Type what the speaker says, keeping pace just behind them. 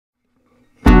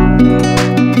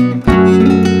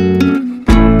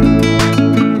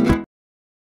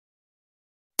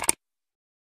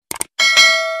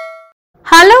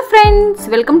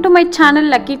Welcome to my channel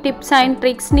lucky tips and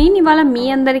tricks. నేను ఇవాళ మీ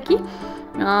అందరికీ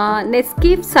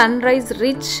Nescafe sun rise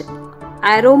rich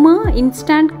aroma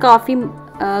instant coffee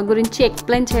గురించి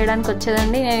explain చేయడానికి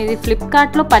వచ్చేదండి. నేను ఇది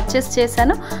ఫ్లిప్కార్ట్లో పర్చేస్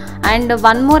చేశాను. అండ్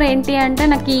వన్ మోర్ ఏంటి అంటే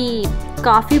నాకు ఈ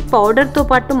కాఫీ పౌడర్తో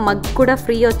పాటు మగ్ కూడా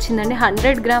ఫ్రీ వచ్చిందండి.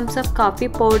 100 grams ఆఫ్ కాఫీ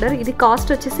పౌడర్. ఇది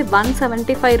కాస్ట్ వచ్చేసి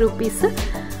 175 రూపీస్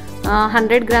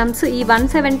 100 grams. ఈ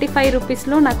 175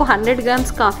 రూపీస్లో నాకు 100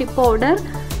 grams కాఫీ పౌడర్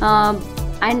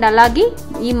అండ్ అలాగే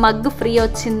ఈ మగ్ ఫ్రీ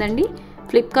వచ్చిందండి.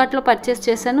 ఫ్లిప్కార్ట్లో పర్చేస్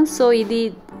చేశాను. సో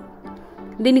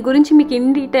దీని గురించి మీకు ఇన్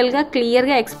డీటెయిల్గా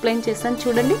క్లియర్గా ఎక్స్ప్లెయిన్ చేశాను.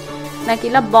 చూడండి, నాకు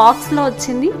ఇలా బాక్స్లో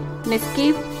వచ్చింది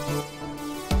Nescafe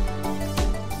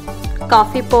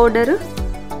coffee powder,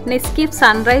 Nescafe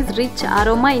sun rise rich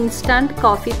aroma instant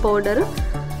coffee powder.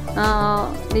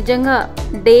 నిజంగా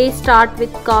డే స్టార్ట్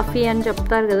విత్ కాఫీ అని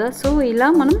చెప్తారు కదా. సో ఇలా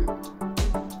మనం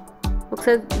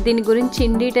ఒకసారి దీని గురించి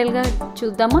ఇన్ డీటెయిల్గా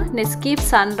చూద్దామా. Nescafe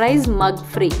sun rise mug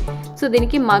free. So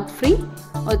దీనికి మగ్ ఫ్రీ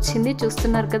వచ్చింది,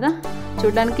 చూస్తున్నారు కదా.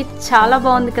 చూడడానికి చాలా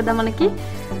బాగుంది కదా మనకి.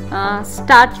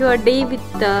 Start your day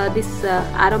with this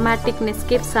aromatic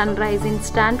Nescafe sun rise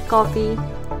instant coffee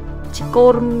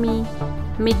చికోర్మీ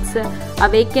mix.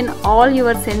 Awaken all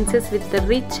your senses with the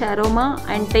rich aroma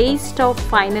and taste of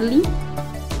finely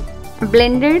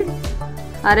blended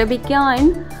Arabica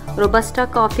and Robusta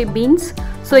coffee beans.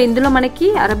 So ఇందులో మనకి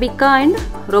Arabica and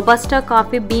Robusta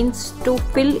coffee beans to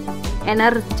feel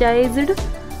energized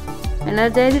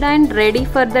and ready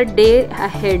for the day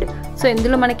ahead. So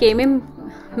ఇందులో మనకి ఏమేమి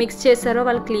mix చేశారో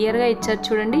వాళ్ళు క్లియర్గా ఇచ్చారు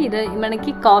చూడండి. ఇది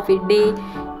మనకి కాఫీ డే.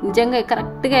 నిజంగా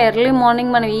కరెక్ట్గా ఎర్లీ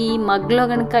మార్నింగ్ మనం ఈ మగ్లో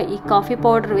కనుక ఈ కాఫీ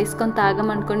పౌడర్ వేసుకొని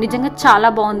తాగామనుకోండి, నిజంగా చాలా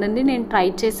బాగుందండి. నేను ట్రై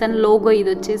చేశాను. లోగో ఇది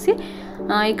వచ్చేసి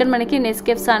ఇక్కడ మనకి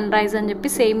నెస్కేఫ్ సన్ రైజ్ అని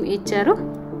చెప్పి సేమ్ ఇచ్చారు.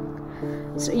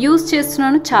 యూజ్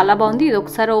చేస్తున్నాను, చాలా బాగుంది. ఇది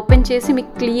ఒకసారి ఓపెన్ చేసి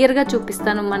మీకు క్లియర్గా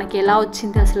చూపిస్తాను మనకి ఎలా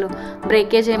వచ్చింది, అసలు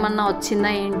బ్రేకేజ్ ఏమన్నా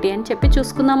వచ్చిందా ఏంటి అని చెప్పి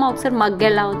చూసుకుందామా. ఒకసారి మగ్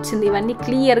ఎలా వచ్చింది ఇవన్నీ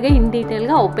క్లియర్గా ఇన్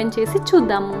డీటెయిల్గా ఓపెన్ చేసి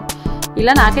చూద్దాము.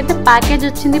 ఇలా నాకైతే ప్యాకేజ్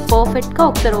వచ్చింది పర్ఫెక్ట్గా.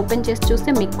 ఒకసారి ఓపెన్ చేసి చూస్తే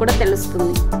మీకు కూడా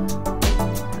తెలుస్తుంది.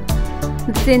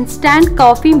 This instant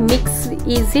coffee mix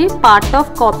is a part of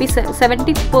coffee.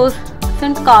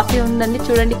 70% coffee ఉందండి.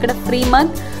 చూడండి ఇక్కడ free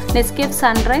mug Nescafe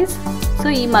sun rise. So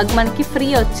ఈ మగ్ మనకి ఫ్రీ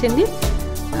వచ్చింది.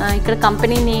 ఇక్కడ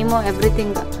కంపెనీ నేమ్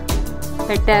ఎవ్రీథింగ్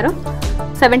పెట్టారు.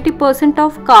 70%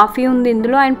 ఆఫ్ కాఫీ ఉంది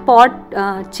ఇందులో. అండ్ పాట్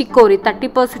చికోరీ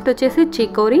 30% వచ్చేసి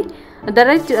chicory. The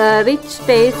rich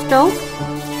taste of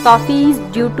coffee is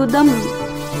due to the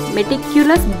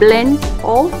meticulous blend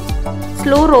of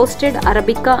slow roasted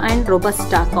Arabica and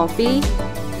Robusta coffee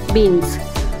beans.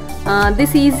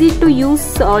 This easy to use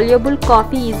soluble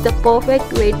coffee is the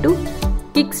perfect way to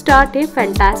kickstart a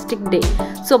fantastic day.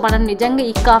 So మనం నిజంగా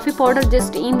ఈ coffee powder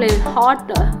just ఏం లేదు,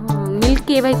 hot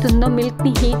milk ఏవైతుందో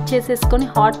మిల్క్ని heat చేసేసుకొని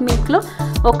hot మిల్క్లో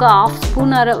ఒక 1/2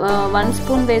 spoon 1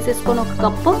 spoon వేసేసుకొని ఒక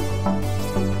cup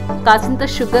కాసింత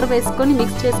షుగర్ వేసుకొని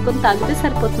మిక్స్ చేసుకొని తాగితే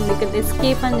సరిపోతుంది. ఇక్కడ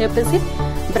నెస్కేఫ్ అని చెప్పేసి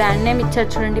బ్రాండ్ నేమ్ ఇచ్చారు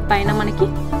చూడండి పైన మనకి.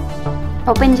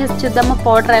 ఓపెన్ చేసి చూద్దామా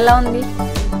పౌడర్ ఎలా ఉంది,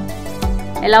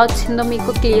 ఎలా వచ్చిందో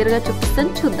మీకు క్లియర్గా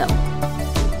చూపిస్తాను, చూద్దాం.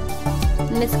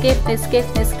 నెస్కేఫ్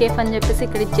నెస్కేఫ్ నెస్కేఫ్ అని చెప్పేసి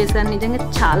ఇక్కడ ఇచ్చేసాను. నిజంగా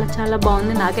చాలా చాలా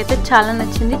బాగుంది, నాకైతే చాలా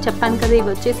నచ్చింది. చెప్పాను కదా, ఇవి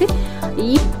వచ్చేసి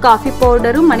ఈ కాఫీ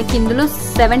పౌడరు మనకి ఇందులో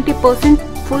 70%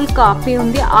 ఫుల్ కాఫీ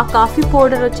ఉంది. ఆ కాఫీ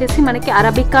పౌడర్ వచ్చేసి మనకి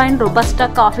అరబికా అండ్ రొబస్టా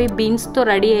కాఫీ బీన్స్తో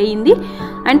రెడీ అయ్యింది.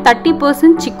 అండ్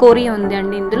 30% చికోరీ ఉంది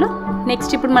అండి ఇందులో.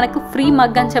 నెక్స్ట్ ఇప్పుడు మనకు ఫ్రీ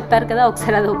మగ్ అని చెప్పారు కదా,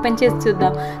 ఒకసారి అది ఓపెన్ చేసి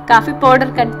చూద్దాం. కాఫీ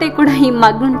పౌడర్ కంటే కూడా ఈ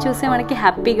మగ్ను చూసే మనకి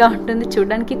హ్యాపీగా ఉంటుంది.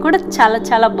 చూడడానికి కూడా చాలా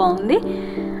చాలా బాగుంది.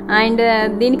 అండ్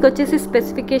దీనికి వచ్చేసి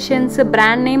specifications: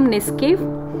 brand name Nescafe,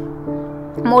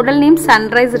 model name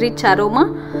sun rise rich aroma,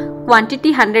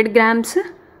 quantity 100 grams,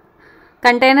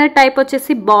 container type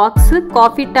వచ్చేసి box,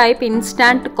 coffee type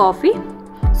instant coffee.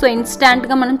 So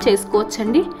ఇన్స్టాంట్గా మనం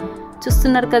చేసుకోవచ్చండి.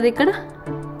 చూస్తున్నారు కదా ఇక్కడ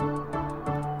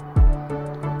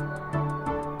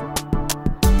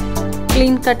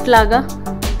క్లీన్ కట్ లాగా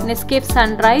Nescafe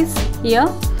sun rise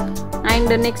here.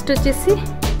 And next వచ్చేసి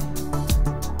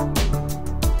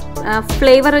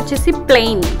ఫ్లేవర్ వచ్చేసి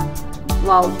ప్లెయిన్.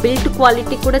 వావ్, బిల్ట్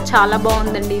క్వాలిటీ కూడా చాలా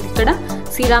బాగుందండి. ఇక్కడ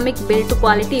సిరామిక్ బిల్ట్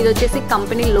క్వాలిటీ. ఇది వచ్చేసి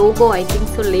company logo I think.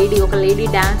 So ఒక లేడీ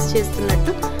డ్యాన్స్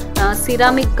చేస్తున్నట్టు.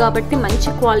 సిరామిక్ కాబట్టి మంచి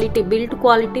క్వాలిటీ, బిల్ట్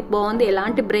క్వాలిటీ బాగుంది.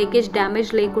 ఎలాంటి బ్రేకేజ్ డ్యామేజ్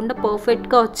లేకుండా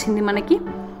పర్ఫెక్ట్గా వచ్చింది మనకి.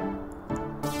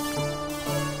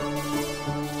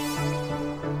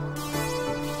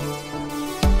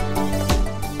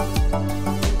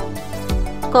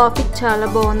 కాఫీ చాలా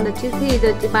బాగుంది. వచ్చేసి ఇది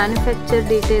వచ్చి manufacture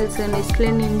details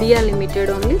Nestle India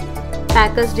limited only,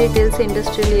 package details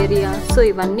industrial area. So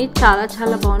ఇవన్నీ చాలా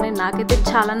చాలా బాగున్నాయి, నాకైతే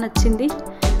చాలా నచ్చింది.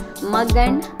 Mug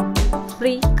and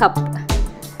free cup.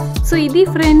 So ఇది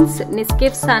friends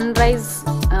Nescafe sun rise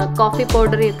coffee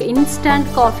powder యొక్క ఇన్స్టాంట్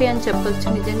కాఫీ అని చెప్పొచ్చు.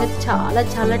 నిజంగా చాలా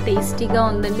చాలా టేస్టీగా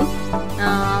ఉందండి.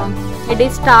 It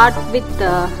is start with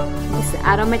this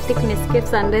aromatic Nescafe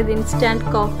sun rise instant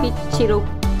coffee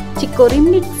chicory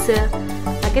mix.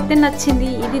 నాకైతే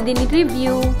నచ్చింది. ఇది దీని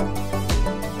రివ్యూ.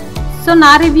 సో నా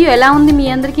రివ్యూ ఎలా ఉంది, మీ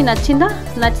అందరికీ నచ్చిందా?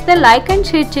 నచ్చితే లైక్ అండ్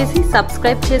షేర్ చేసి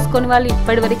సబ్స్క్రైబ్ చేసుకొని వాళ్ళు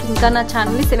ఇప్పటి వరకు ఇంకా నా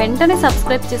ఛానల్ని వెంటనే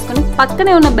సబ్స్క్రైబ్ చేసుకొని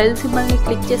పక్కనే ఉన్న బెల్ సింబల్ని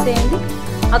క్లిక్ చేసేయండి.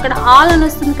 అక్కడ ఆల్ అని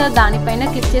వస్తుంది కదా,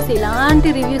 దానిపైన క్లిక్ చేసి ఇలాంటి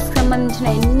రివ్యూస్కి సంబంధించిన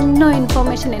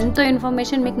ఎంతో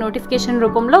ఇన్ఫర్మేషన్ మీకు నోటిఫికేషన్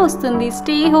రూపంలో వస్తుంది.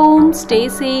 Stay home, stay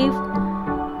safe.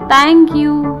 Thank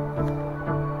you.